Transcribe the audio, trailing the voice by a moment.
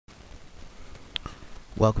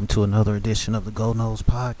Welcome to another edition of the Go Nose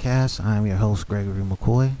Podcast. I am your host, Gregory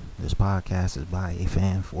McCoy. This podcast is by a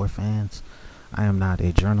fan for fans. I am not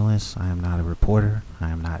a journalist. I am not a reporter.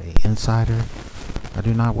 I am not an insider. I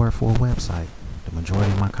do not work for a website. The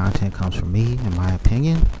majority of my content comes from me, in my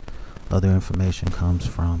opinion. Other information comes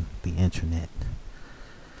from the internet.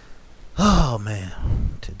 Oh, man.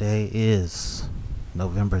 Today is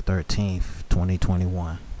November 13th,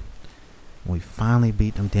 2021. We finally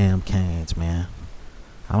beat them damn Canes, man.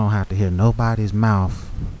 I don't have to hear nobody's mouth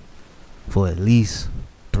for at least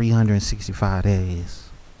 365 days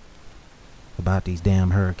about these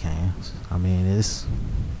damn Hurricanes. I mean, it's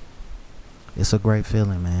a great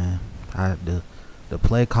feeling, man. The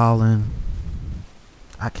play calling,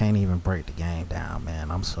 I can't even break the game down, man.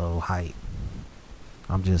 I'm so hyped.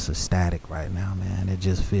 I'm just ecstatic right now, man. It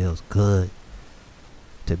just feels good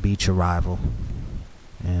to beat your rival.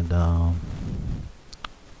 And,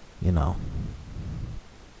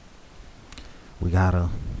 we gotta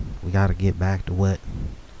get back to what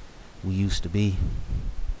we used to be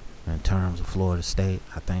in terms of Florida State.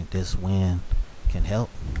 I think this win can help.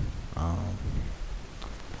 I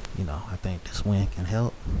think this win can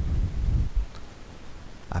help.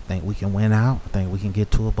 I think we can win out. I think we can get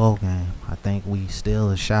to a bowl game. I think we still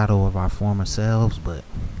a shadow of our former selves, but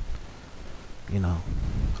a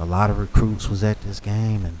lot of recruits was at this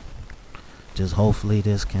game, and just hopefully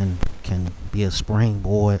this can be a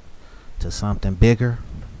springboard to something bigger.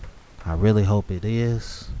 I really hope it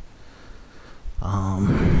is.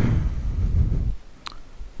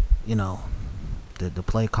 The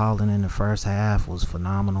play calling in the first half was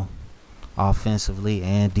phenomenal, offensively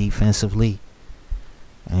and defensively.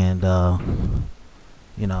 And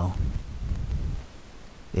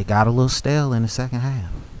it got a little stale in the second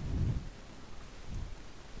half.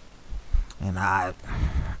 And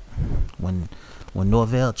when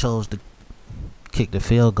Norvell chose to kick the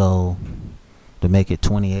field goal to make it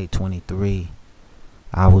 28-23,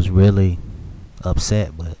 I was really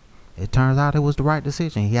upset, but it turns out it was the right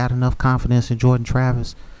decision. He had enough confidence in Jordan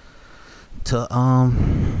Travis to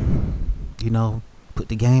put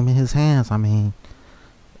the game in his hands. I mean,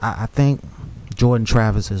 I think Jordan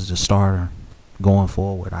Travis is the starter going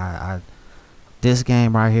forward. This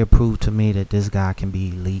game right here proved to me that this guy can be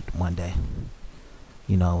elite one day.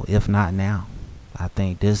 If not now. I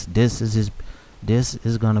think this is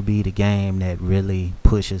going to be the game that really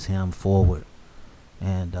pushes him forward.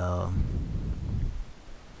 And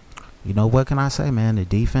what can I say, man? The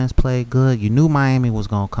defense played good. You knew Miami was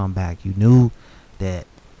going to come back. You knew that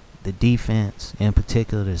the defense, in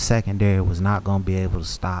particular the secondary, was not going to be able to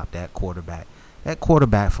stop that quarterback. That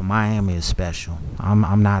quarterback for Miami is special.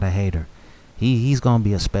 I'm not a hater. He's going to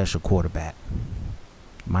be a special quarterback.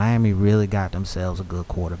 Miami really got themselves a good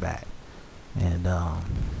quarterback. And, I'm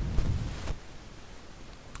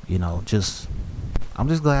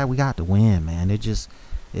just glad we got the win, man. It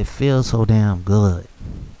feels so damn good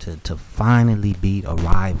to finally beat a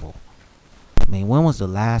rival. I mean, when was the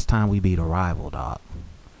last time we beat a rival, dog?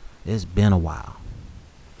 It's been a while.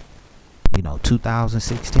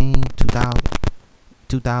 2016,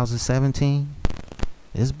 2017.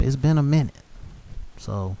 It's been a minute.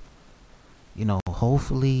 So,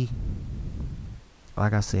 hopefully,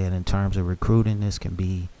 like I said, in terms of recruiting, this can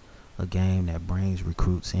be a game that brings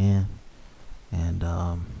recruits in. And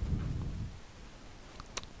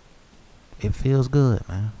it feels good,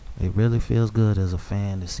 man. It really feels good as a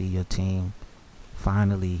fan to see your team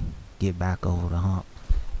finally get back over the hump.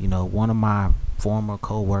 One of my former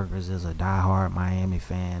co-workers is a diehard Miami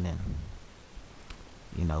fan, and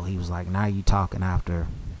he was like, now you talking after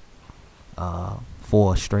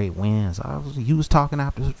 4 straight wins. He was talking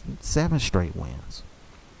after 7 straight wins.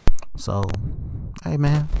 So, hey,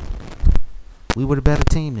 man, we were the better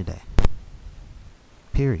team today.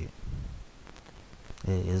 Period.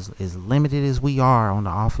 As limited as we are on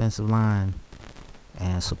the offensive line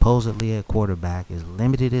and supposedly at quarterback, as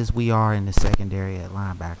limited as we are in the secondary at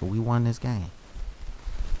linebacker, we won this game.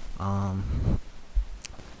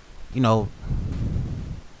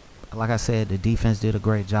 Like I said, the defense did a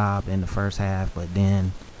great job in the first half, but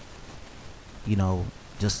then,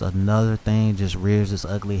 just another thing just rears its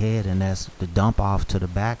ugly head, and that's the dump off to the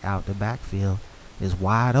backfield is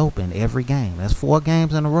wide open every game. That's 4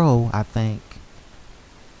 games in a row, I think,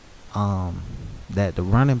 that the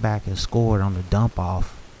running back has scored on the dump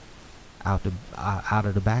off out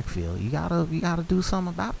of the backfield. You gotta do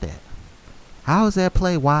something about that. How is that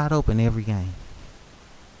play wide open every game?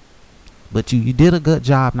 But you did a good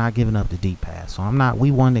job not giving up the deep pass. So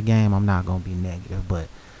we won the game. I'm not gonna be negative, but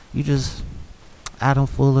Adam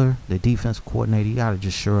Fuller, the defensive coordinator, you gotta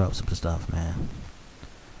just shore up some stuff, man.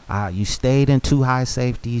 You stayed in two high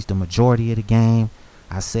safeties the majority of the game.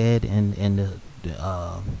 I said in the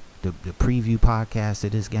preview podcast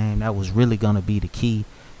of this game that was really going to be the key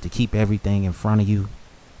to keep everything in front of you,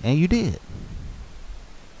 and you did.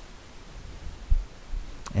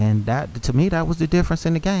 And that, to me, that was the difference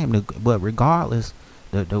in the game. But regardless,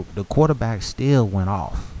 the quarterback still went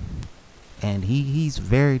off, and he's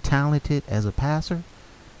very talented as a passer,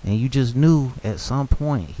 and you just knew at some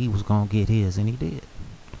point he was gonna get his, and he did.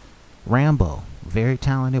 Rambo, very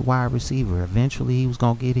talented wide receiver. Eventually he was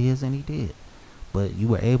gonna get his, and he did. But you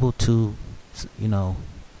were able to,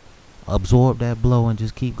 absorb that blow and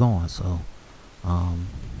just keep going. So,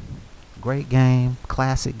 great game,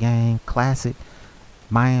 classic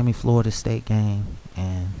Miami, Florida State game,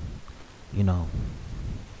 and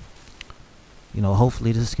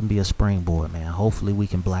hopefully this can be a springboard, man. Hopefully we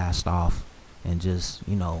can blast off and just,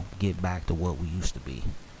 get back to what we used to be.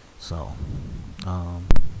 So,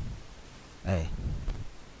 hey,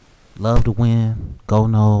 love to win. Go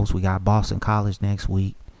Noles. We got Boston College next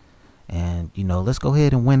week. And, let's go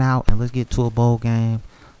ahead and win out and let's get to a bowl game.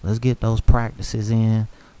 Let's get those practices in.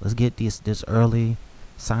 Let's get this early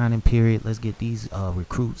signing period. Let's get these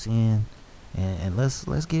recruits in. And let's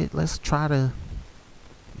try to,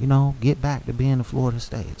 get back to being the Florida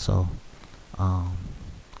State. So,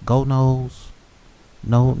 go Noles.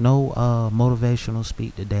 No motivational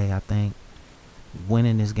speak today. I think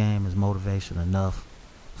winning this game is motivation enough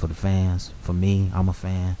for the fans. For me, I'm a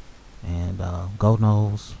fan. And go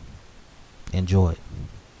Noles. Enjoy it.